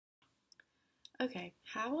Okay,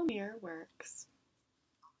 how a mirror works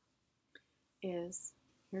is,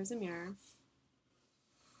 here's a mirror,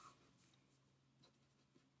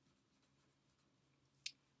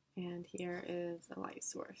 and here is a light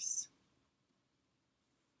source.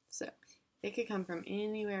 So it could come from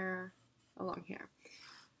anywhere along here.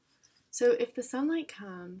 So if the sunlight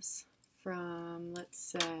comes from, let's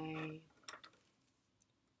say,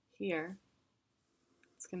 here,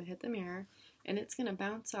 it's going to hit the mirror, and it's going to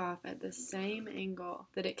bounce off at the same angle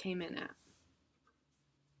that it came in at.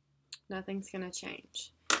 Nothing's going to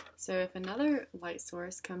change. So if another light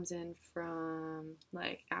source comes in from,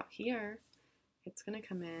 like, out here, it's going to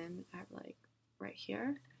come in at, like, right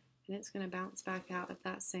here, and it's going to bounce back out at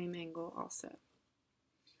that same angle also.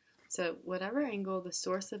 So whatever angle the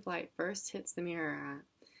source of light first hits the mirror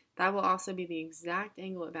at, that will also be the exact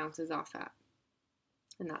angle it bounces off at.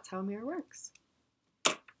 And that's how a mirror works.